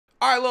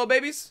All right, little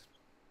babies.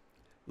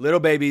 Little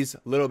babies,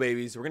 little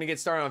babies. We're going to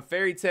get started on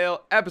Fairy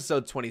Tail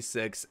episode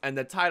 26, and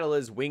the title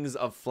is Wings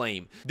of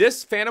Flame.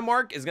 This Phantom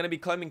arc is going to be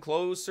coming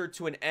closer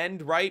to an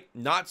end, right?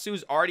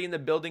 Natsu's already in the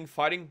building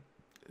fighting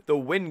the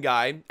wind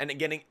guy and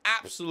getting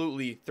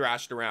absolutely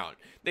thrashed around.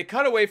 They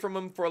cut away from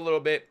him for a little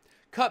bit,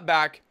 cut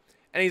back,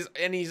 and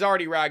he's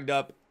already ragged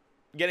up.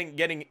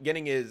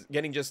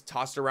 Getting just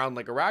tossed around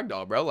like a rag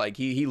doll, bro. Like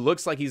he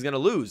looks like he's gonna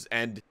lose,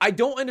 and I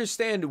don't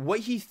understand what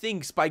he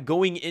thinks by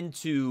going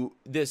into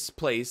this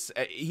place.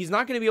 He's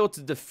not gonna be able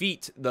to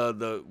defeat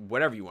the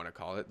whatever you want to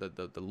call it,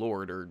 the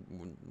lord or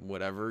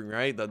whatever,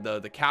 right?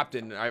 The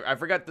captain. I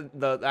forgot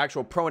the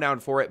actual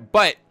pronoun for it,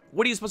 but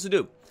what are you supposed to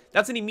do?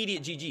 That's an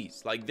immediate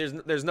GG's. Like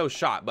there's no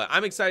shot. But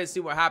I'm excited to see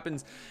what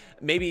happens.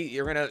 Maybe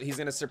he's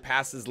gonna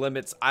surpass his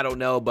limits. I don't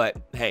know, but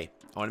hey.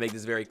 I want to make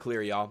this very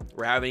clear, y'all.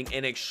 We're having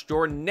an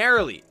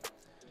extraordinarily,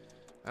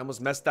 I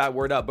almost messed that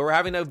word up, but we're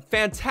having a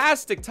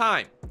fantastic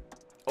time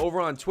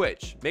over on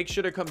Twitch. Make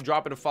sure to come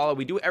drop it a follow.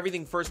 We do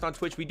everything first on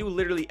Twitch. We do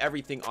literally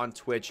everything on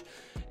Twitch.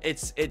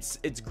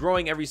 It's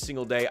growing every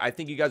single day. I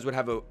think you guys would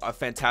have a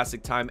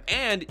fantastic time,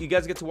 and you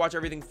guys get to watch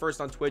everything first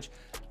on Twitch.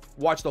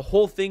 Watch the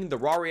whole thing, the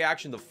raw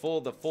reaction, the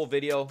full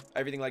video,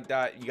 everything like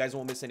that. You guys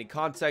won't miss any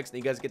context,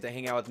 and you guys get to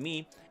hang out with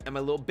me and my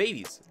little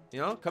babies. You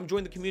know, come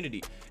join the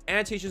community.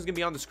 Annotation is gonna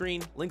be on the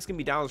screen. Links gonna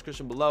be down in the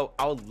description below.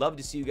 I would love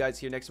to see you guys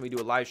here next time we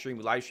do a live stream.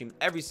 We live stream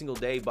every single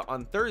day, but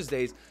on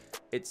Thursdays,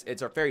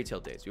 it's our Fairy Tail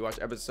days. We watch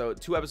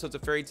two episodes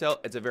of Fairy Tail.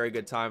 It's a very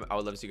good time. I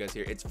would love to see you guys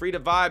here. It's free to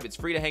vibe. It's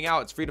free to hang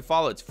out. It's free to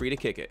follow. It's free to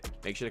kick it.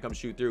 Make sure to come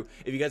shoot through.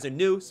 If you guys are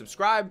new,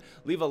 subscribe,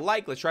 leave a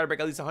like. Let's try to break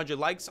at least 100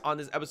 likes on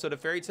this episode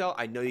of Fairy Tail.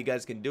 I know you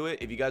guys can do it.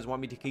 If you guys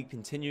want me to keep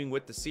continuing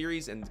with the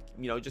series and,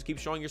 you know, just keep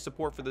showing your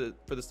support for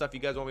the stuff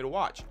you guys want me to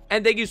watch.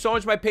 And thank you so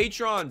much, my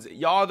patrons.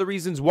 Y'all are the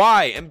reasons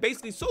why, and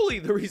basically solely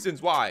the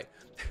reasons why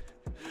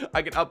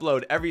I can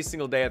upload every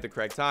single day at the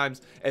correct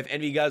times. If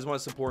any of you guys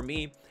want to support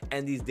me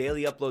and these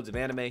daily uploads of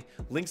anime,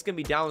 links can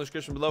be down in the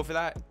description below for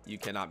that. You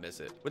cannot miss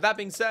it. With that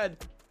being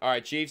said, all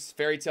right, Chiefs,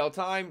 Fairy Tail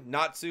time.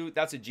 Natsu,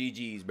 that's a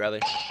GG's, brother.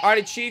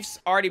 Alrighty, Chiefs,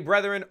 already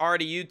brethren,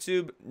 already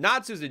YouTube.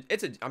 Natsu's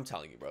I'm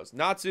telling you, bros.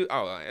 Natsu,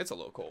 oh, it's a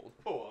little cold.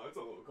 Oh, it's a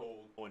little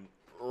cold. Going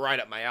right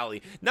up my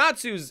alley.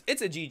 Natsu's,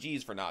 it's a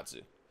GG's for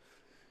Natsu.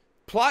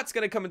 Plot's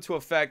gonna come into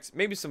effect.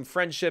 Maybe some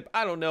friendship.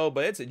 I don't know,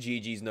 but it's a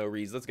GG's, no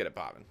reason. Let's get it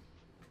popping.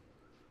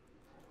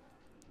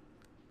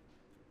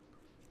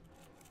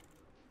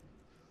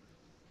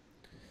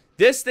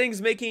 This thing's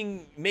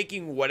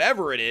making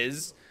whatever it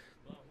is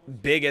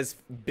big as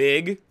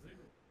big.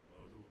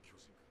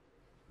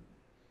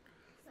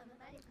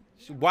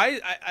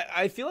 Why?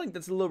 I feel like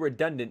that's a little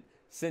redundant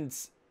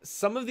since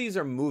some of these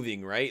are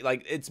moving, right?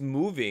 Like it's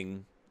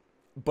moving,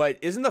 but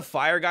isn't the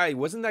fire guy,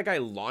 wasn't that guy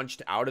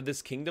launched out of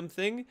this kingdom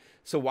thing?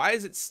 So why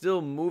is it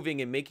still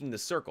moving and making the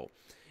circle?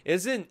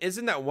 Isn't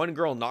that one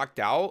girl knocked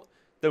out?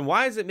 Then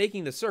why is it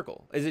making the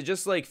circle? Is it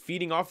just like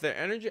feeding off their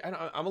energy?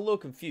 I'm a little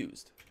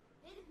confused.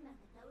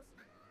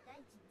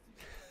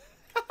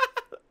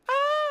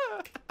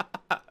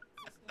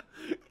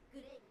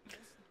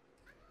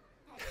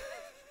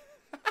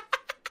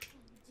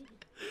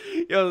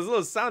 Yo, those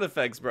little sound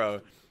effects,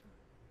 bro.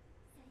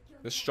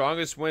 The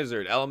strongest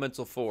wizard,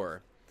 Elemental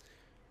 4.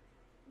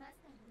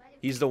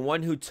 He's the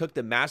one who took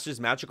the master's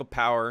magical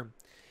power.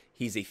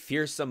 He's a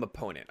fearsome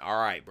opponent. All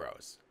right,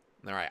 bros.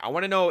 All right, I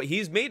want to know.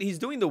 He's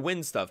doing the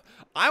wind stuff.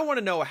 I want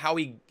to know how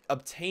he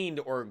obtained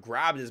or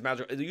grabbed his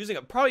magic,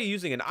 probably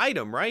using an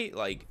item, right?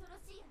 Like,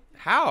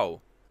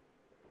 how?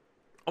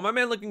 Oh, my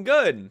man looking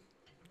good.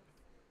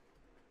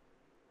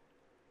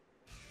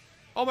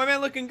 Oh, my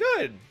man looking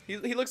good. He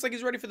looks like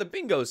he's ready for the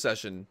bingo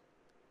session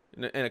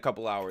in a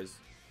couple hours.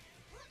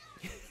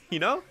 You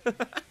know?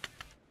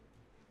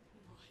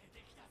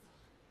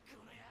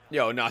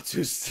 Yo,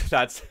 Natsu's,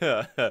 that's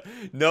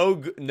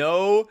no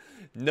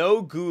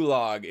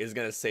gulag is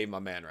gonna save my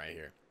man right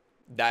here.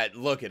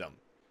 Look at him.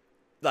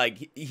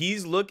 Like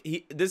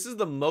this is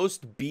the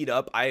most beat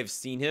up I have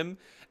seen him,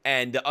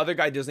 and the other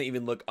guy doesn't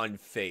even look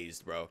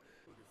unfazed, bro.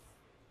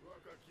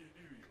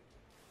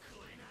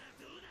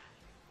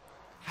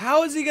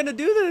 How is he gonna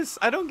do this?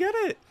 I don't get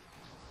it.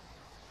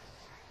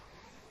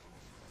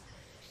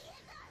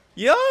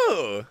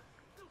 Yo!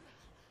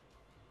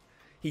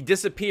 He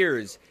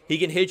disappears. He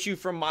can hit you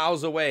from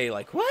miles away.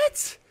 Like,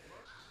 what?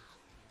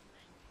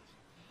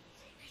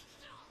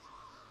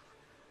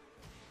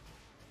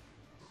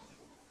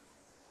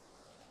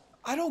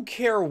 I don't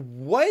care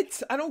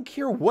what. I don't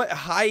care what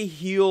high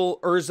heel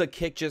Urza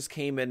kick just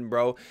came in,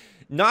 bro.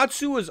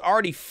 Natsu was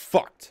already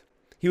fucked.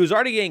 He was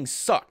already getting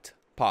sucked.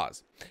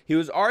 Pause. He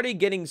was already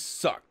getting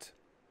sucked,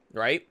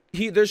 right?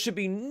 There should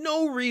be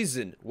no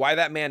reason why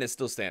that man is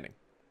still standing.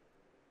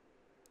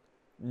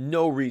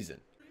 No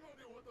reason.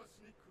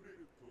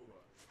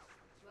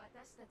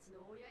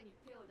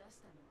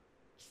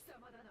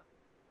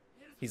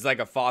 He's like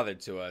a father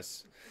to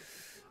us.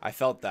 I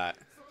felt that.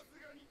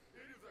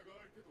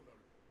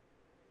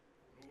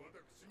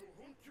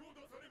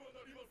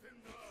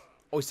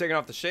 Oh, he's taking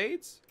off the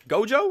shades?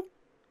 Gojo?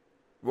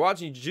 We're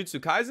watching Jujutsu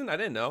Kaisen? I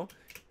didn't know.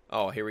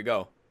 Oh, here we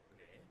go.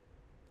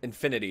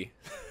 Infinity.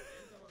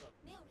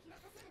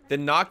 The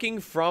knocking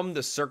from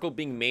the circle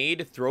being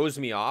made throws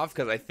me off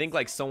because I think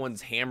like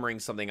someone's hammering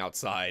something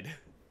outside.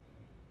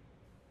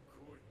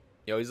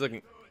 Yo, he's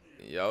looking.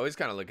 Yo, he's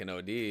kind of looking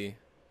OD.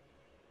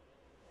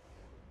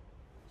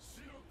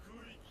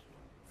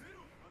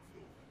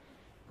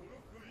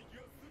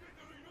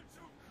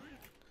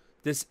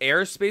 This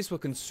airspace will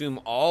consume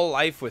all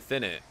life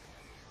within it.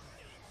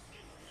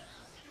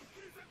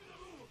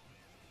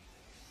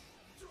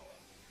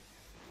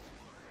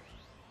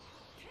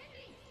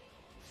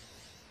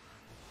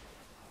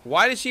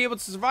 Why is she able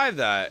to survive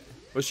that?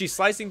 Was she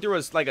slicing through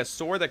like a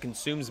sword that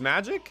consumes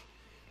magic?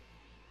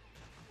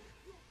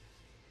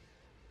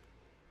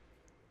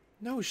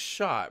 No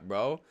shot,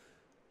 bro.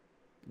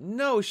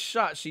 No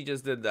shot she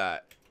just did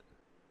that.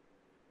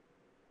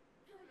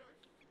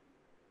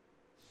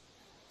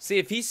 See,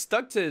 if he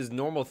stuck to his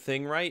normal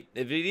thing, right?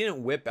 If he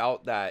didn't whip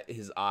out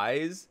his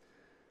eyes,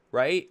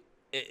 right?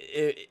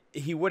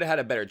 He would have had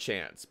a better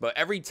chance. But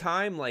every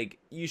time, like,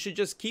 you should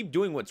just keep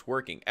doing what's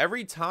working.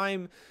 Every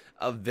time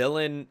a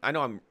villain, I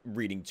know I'm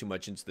reading too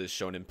much into this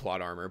shonen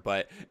plot armor,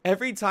 but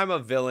every time a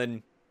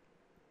villain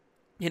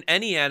in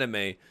any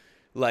anime,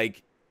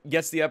 like,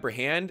 gets the upper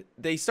hand,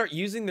 they start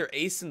using their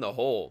ace in the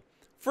hole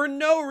for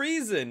no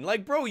reason.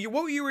 Like, bro,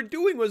 what you were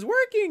doing was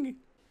working.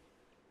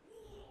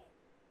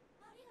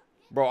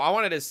 Bro, I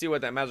wanted to see what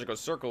that magical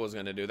circle was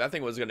going to do. That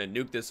thing was going to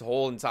nuke this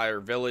whole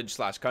entire village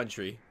 /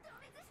 country.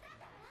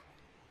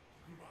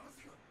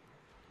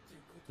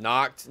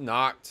 Knocked.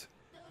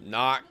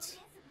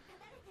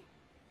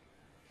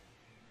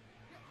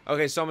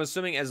 Okay, so I'm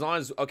assuming as long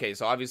as... Okay,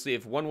 so obviously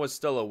if one was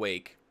still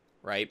awake,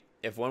 right?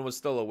 If one was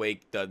still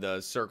awake, the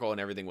circle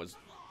and everything was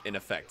in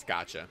effect.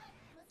 Gotcha.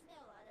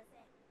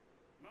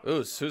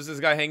 Ooh, who's this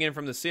guy hanging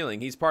from the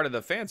ceiling? He's part of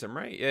the Phantom,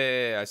 right?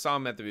 Yeah. I saw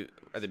him at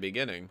the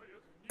beginning.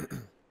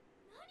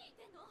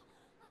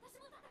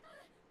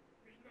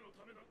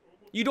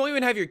 You don't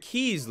even have your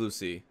keys,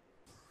 Lucy.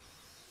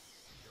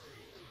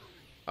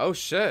 Oh,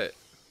 shit.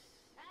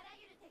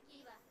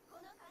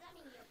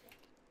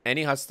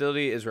 Any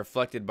hostility is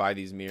reflected by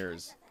these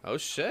mirrors. Oh,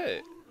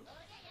 shit.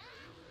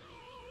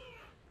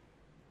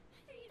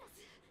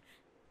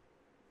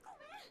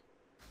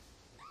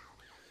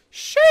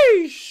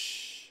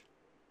 Sheesh.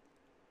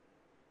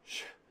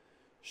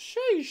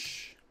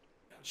 Sheesh.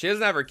 She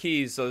doesn't have her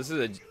keys, so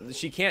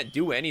she can't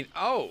do any.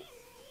 Oh.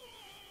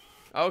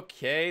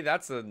 Okay,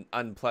 that's an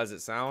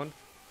unpleasant sound.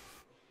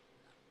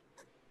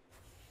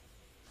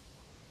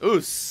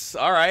 Oos.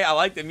 All right, I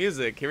like the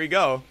music. Here we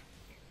go.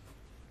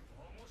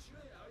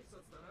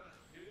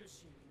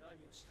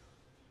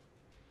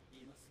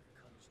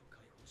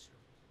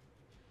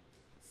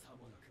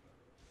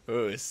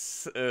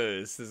 Oos.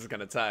 This is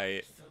kind of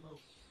tight.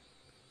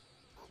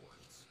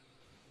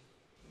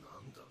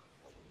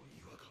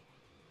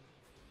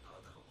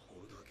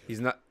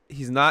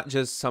 He's not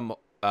just some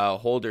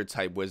holder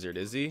type wizard,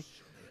 is he?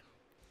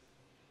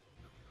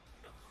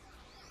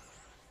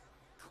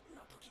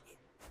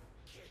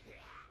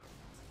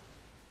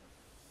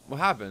 What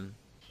happened?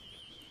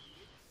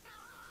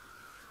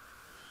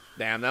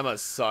 Damn, that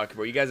must suck,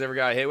 bro. You guys ever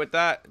got hit with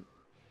that?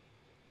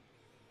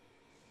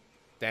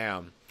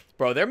 Damn.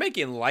 Bro, they're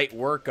making light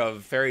work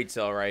of Fairy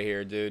Tail right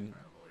here, dude.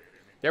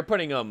 They're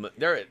putting them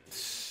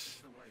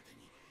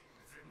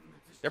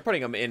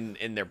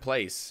in their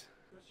place.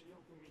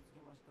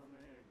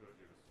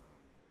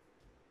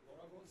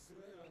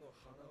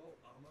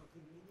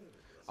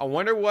 I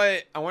wonder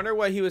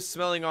what he was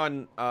smelling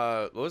on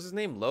what was his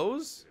name?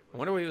 Lowe's? I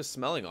wonder what he was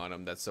smelling on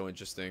him. That's so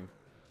interesting.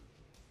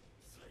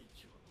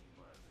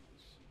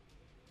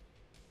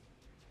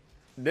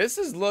 This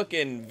is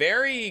looking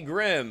very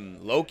grim.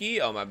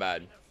 Loki? Oh, my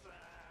bad.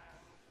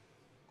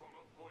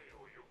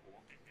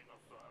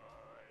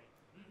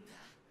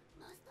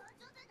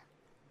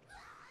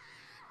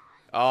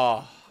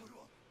 Oh.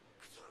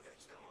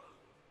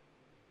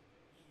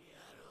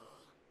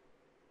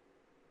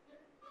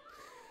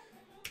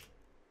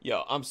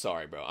 Yo, I'm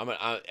sorry, bro.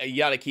 You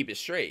gotta keep it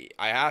straight.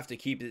 I have to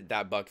keep it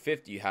that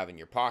 $1.50 you have in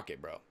your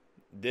pocket, bro.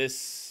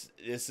 This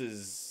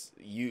is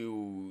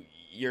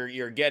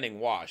you're getting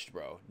washed,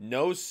 bro.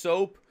 No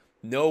soap,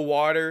 no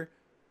water.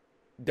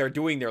 They're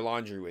doing their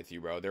laundry with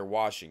you, bro. They're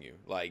washing you.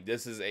 Like,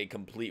 this is a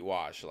complete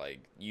wash. Like,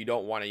 you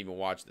don't want to even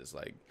watch this.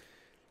 Like,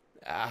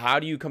 how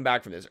do you come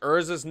back from this?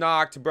 Urza's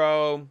knocked,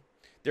 bro.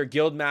 Their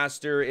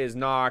guildmaster is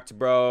knocked,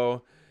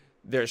 bro.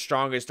 Their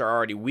strongest are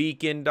already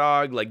weakened,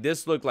 dog. Like,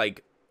 this looked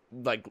like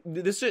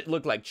this shit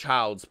look like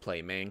child's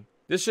play, man.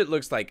 This shit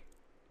looks like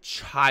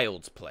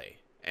child's play.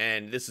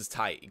 And this is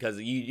tight because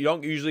you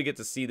don't usually get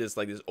to see this,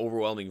 like, this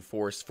overwhelming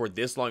force for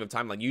this long of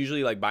time. Like,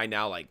 usually, like, by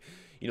now, like,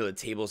 you know, the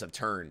tables have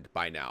turned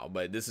by now.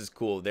 But this is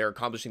cool. They're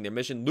accomplishing their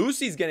mission.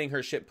 Lucy's getting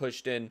her shit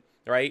pushed in,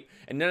 right?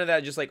 And none of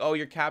that just like, oh,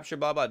 you're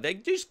captured, blah, blah. They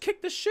just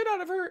kick the shit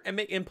out of her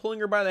and pulling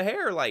her by the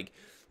hair. Like,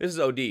 this is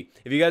OD.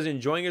 If you guys are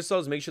enjoying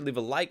yourselves, make sure to leave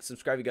a like,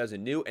 subscribe if you guys are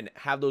new, and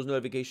have those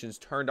notifications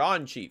turned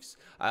on, Chiefs.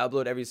 I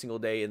upload every single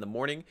day in the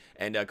morning,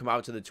 and come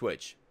out to the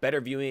Twitch.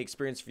 Better viewing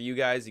experience for you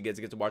guys. You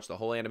guys get to watch the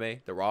whole anime,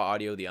 the raw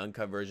audio, the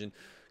uncut version.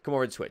 come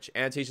over to Twitch.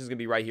 Annotations going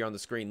to be right here on the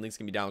screen. Links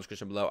going to be down in the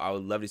description below. I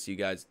would love to see you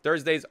guys.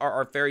 Thursdays are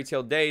our fairy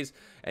tale days.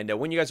 And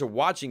when you guys are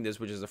watching this,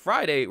 which is a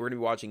Friday, we're going to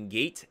be watching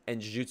Gate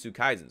and Jujutsu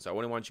Kaisen. So I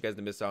wouldn't want you guys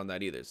to miss out on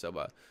that either. So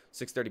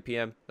 6:30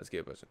 p.m. Let's get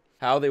it posted.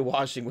 How are they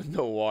washing with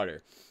no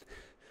water?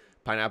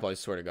 Pineapple, I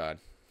swear to God.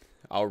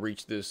 I'll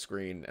reach this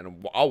screen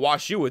and I'll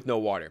wash you with no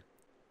water.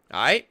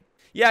 All right?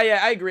 Yeah,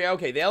 I agree.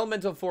 Okay, the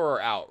elemental 4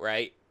 are out,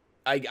 right?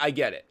 I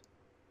get it.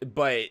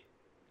 But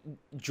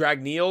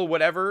Dragneel,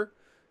 whatever,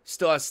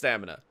 still has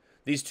stamina.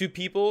 These two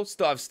people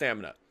still have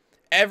stamina.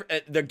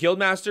 The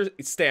guildmaster,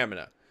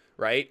 stamina,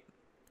 right?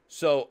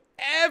 So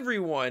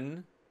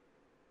everyone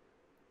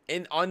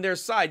on their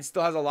side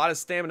still has a lot of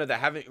stamina that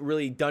haven't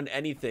really done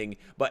anything.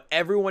 But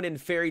everyone in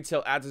Fairy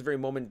Tail at this very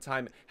moment in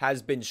time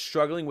has been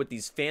struggling with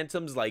these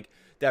phantoms like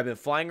that have been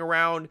flying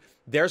around.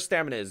 Their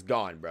stamina is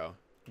gone, bro.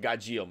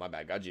 Gajeel, my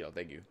bad. Gajeel,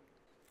 thank you.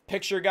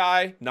 Picture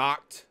guy,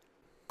 knocked.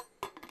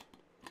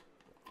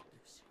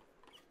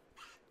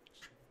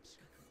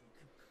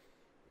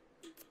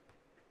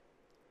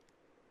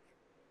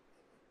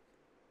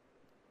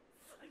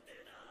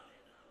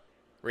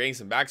 We're getting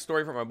some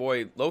backstory from my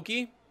boy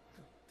Loki.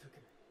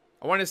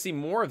 I want to see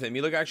more of him.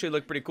 He actually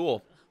looked pretty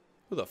cool.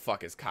 Who the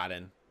fuck is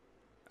Cotton?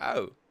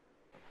 Oh.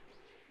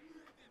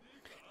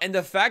 And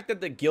the fact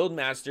that the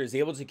Guildmaster is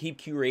able to keep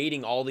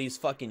curating all these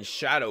fucking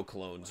shadow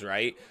clones,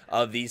 right?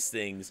 Of these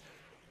things.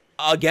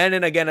 Again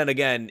and again and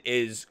again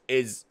is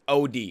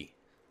OD.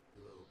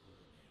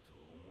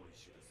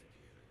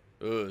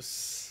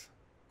 Oos.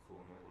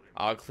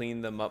 I'll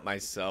clean them up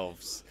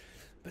myself.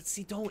 But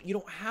see, you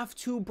don't have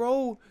to,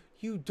 bro.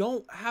 You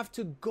don't have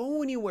to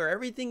go anywhere.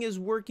 Everything is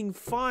working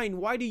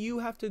fine. Why do you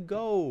have to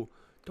go?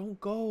 Don't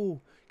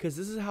go. Because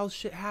this is how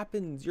shit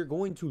happens. You're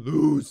going to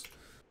lose.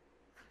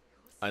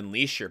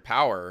 Unleash your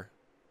power.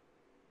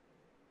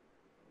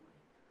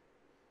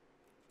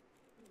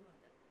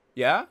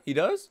 Yeah, he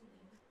does?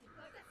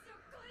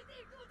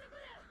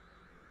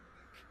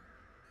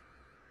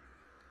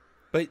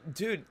 But,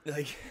 dude,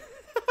 like,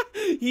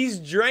 he's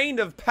drained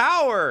of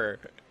power.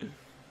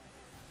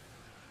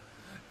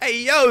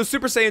 Hey, yo,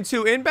 Super Saiyan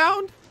 2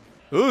 inbound?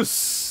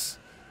 Oos.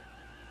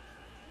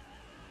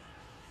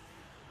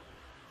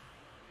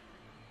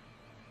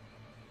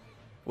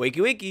 Wakey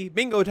wakey,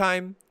 bingo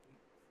time.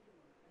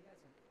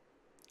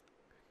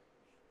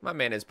 My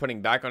man is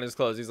putting back on his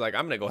clothes. He's like,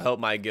 I'm gonna go help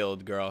my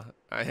guild, girl.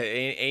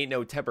 Ain't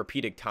no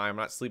Tempur-Pedic time. I'm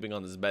not sleeping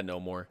on this bed no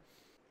more.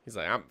 He's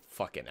like, I'm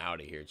fucking out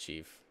of here,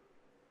 chief.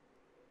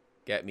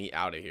 Get me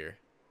out of here.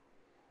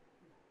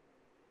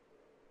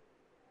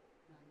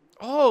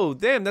 Oh,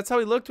 damn, that's how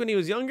he looked when he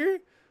was younger?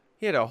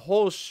 He had a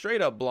whole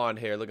straight up blonde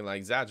hair looking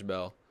like Zatch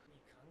Bell.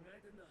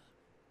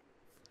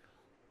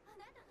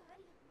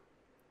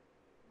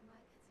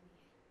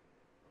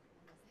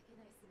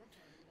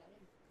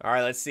 All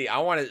right, let's see. I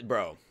want to,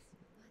 bro.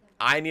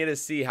 I need to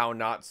see how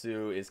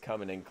Natsu is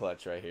coming in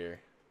clutch right here.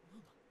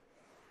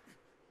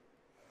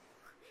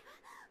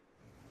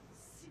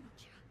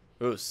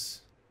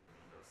 Oos.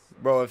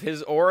 Bro, if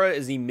his aura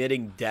is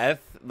emitting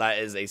death, that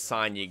is a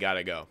sign you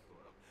gotta go.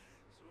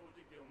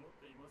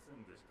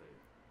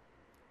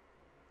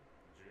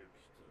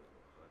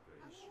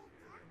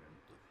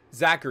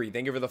 Zachary,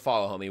 thank you for the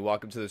follow, homie.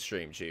 Welcome to the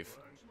stream, chief.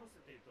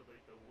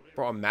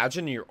 Bro,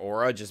 imagine your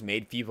aura just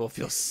made people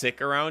feel sick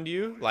around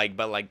you.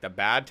 But like the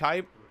bad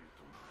type.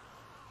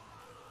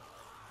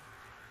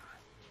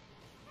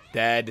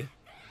 Dead.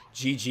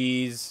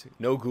 GG's.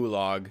 No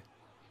gulag.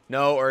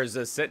 No, or is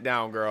a sit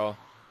down, girl.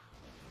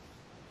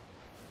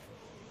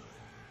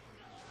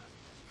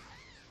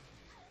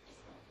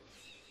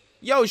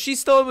 Yo, she's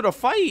still able to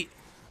fight.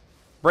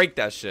 Break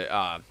that shit.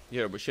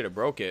 Yeah, we should have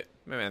broke it.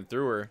 My man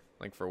threw her.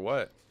 Like, for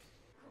what?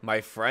 My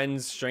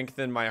friends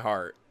strengthen my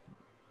heart.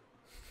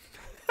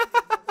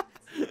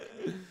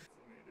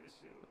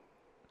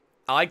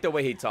 I like the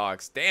way he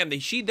talks. Damn,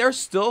 they're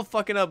still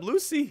fucking up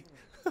Lucy.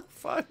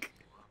 Fuck.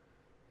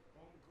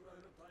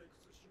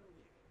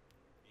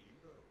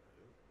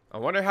 I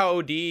wonder how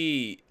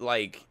OD,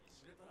 like,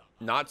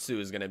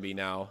 Natsu is gonna be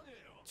now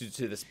due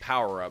to this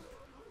power up.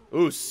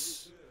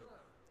 Oos.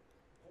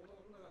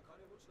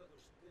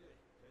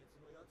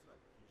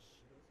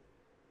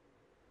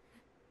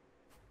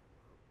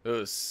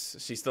 Oos.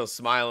 She's still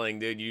smiling,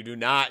 dude. You do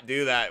not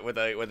do that with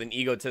an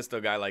egotistical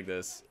guy like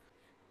this.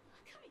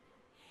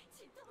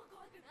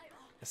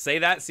 Say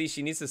that. See,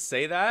 she needs to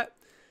say that.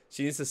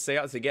 She needs to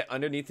say to get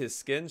underneath his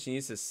skin. She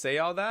needs to say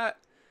all that,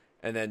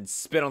 and then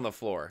spit on the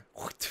floor.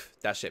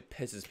 That shit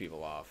pisses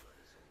people off.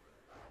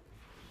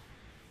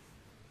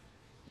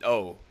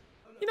 Oh,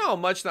 you know how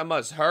much that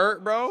must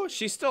hurt, bro?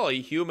 She's still a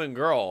human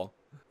girl.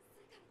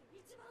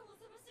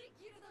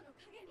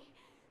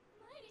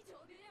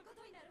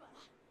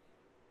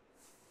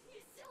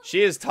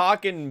 She is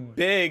talking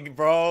big,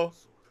 bro.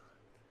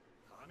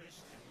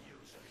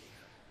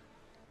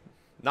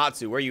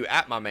 Natsu, where you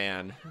at, my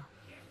man?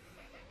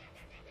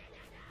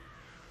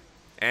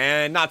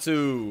 And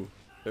Natsu.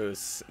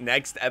 Oos.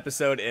 Next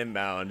episode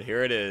inbound.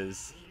 Here it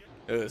is.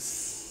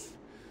 Oos.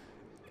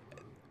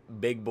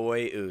 Big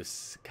boy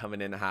Oos. Coming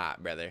in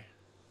hot, brother.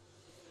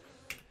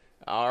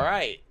 All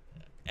right.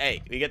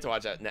 Hey, we get to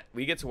watch that.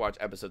 We get to watch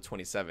episode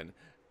 27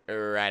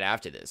 right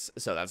after this,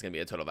 so that's gonna be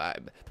a total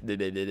vibe.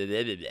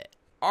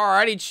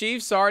 Alrighty,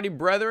 Chiefs. Alrighty,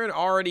 brethren.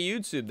 Alrighty,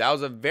 YouTube. That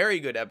was a very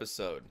good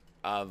episode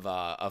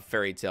of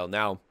Fairy Tail.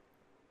 Now,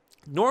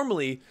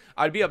 normally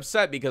I'd be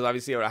upset because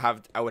obviously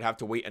I would have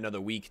to wait another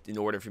week in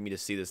order for me to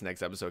see this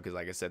next episode, because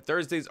like I said,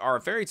 Thursdays are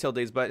Fairy Tail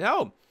days. But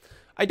no,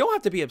 I don't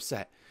have to be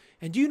upset.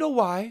 And do you know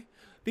why?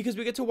 Because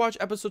we get to watch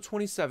episode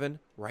 27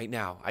 right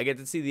now. I get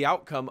to see the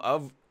outcome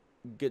of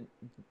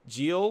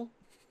Yall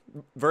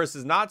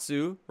versus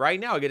Natsu right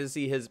now. I get to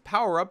see his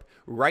power up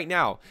right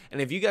now.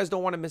 And if you guys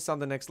don't want to miss out on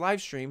the next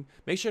live stream,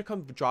 make sure to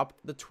come drop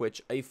the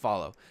Twitch a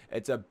follow.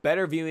 It's a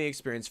better viewing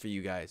experience for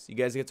you guys. You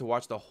guys get to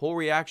watch the whole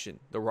reaction,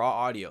 the raw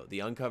audio,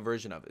 the uncut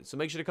version of it. So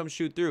make sure to come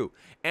shoot through.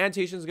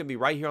 Annotation is going to be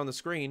right here on the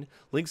screen.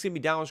 Links going to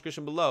be down in the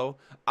description below.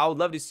 I would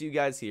love to see you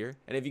guys here.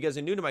 And if you guys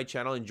are new to my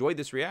channel, enjoyed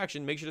this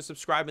reaction, make sure to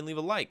subscribe and leave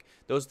a like.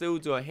 Those two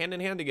do a hand in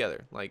hand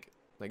together. Like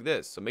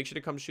this. So make sure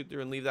to come shoot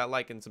through and leave that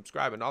like and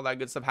subscribe and all that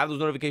good stuff. Have those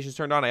notifications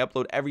turned on. I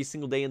upload every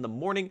single day in the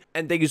morning.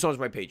 And thank you so much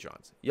to my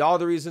patrons. Y'all are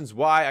the reasons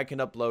why I can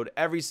upload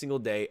every single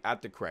day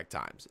at the correct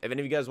times. If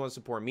any of you guys want to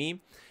support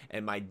me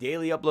and my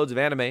daily uploads of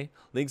anime,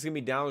 links gonna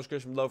be down in the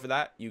description below for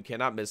that. You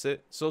cannot miss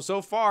it.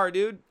 So far,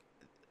 dude,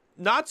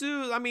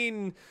 Natsu, I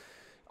mean,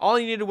 all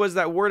he needed was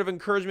that word of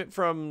encouragement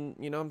from,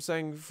 you know what I'm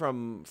saying,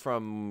 from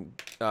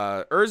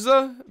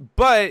Urza.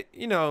 But,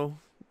 you know,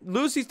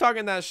 Lucy's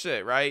talking that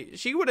shit, right?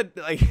 She would have,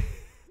 like...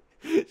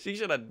 She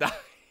should have died.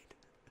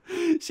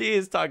 She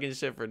is talking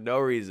shit for no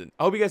reason.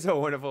 I hope you guys have a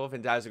wonderful,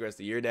 fantastic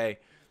rest of your day.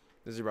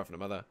 This is Bruh from the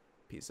Mother.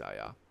 Peace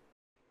out,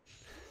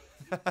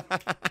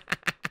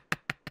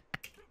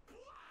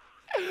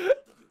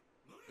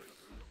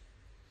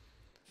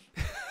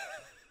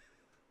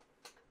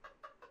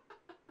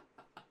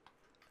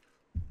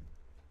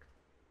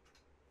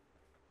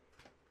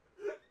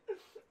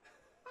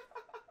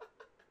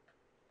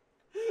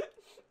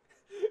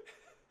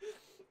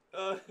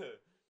 y'all.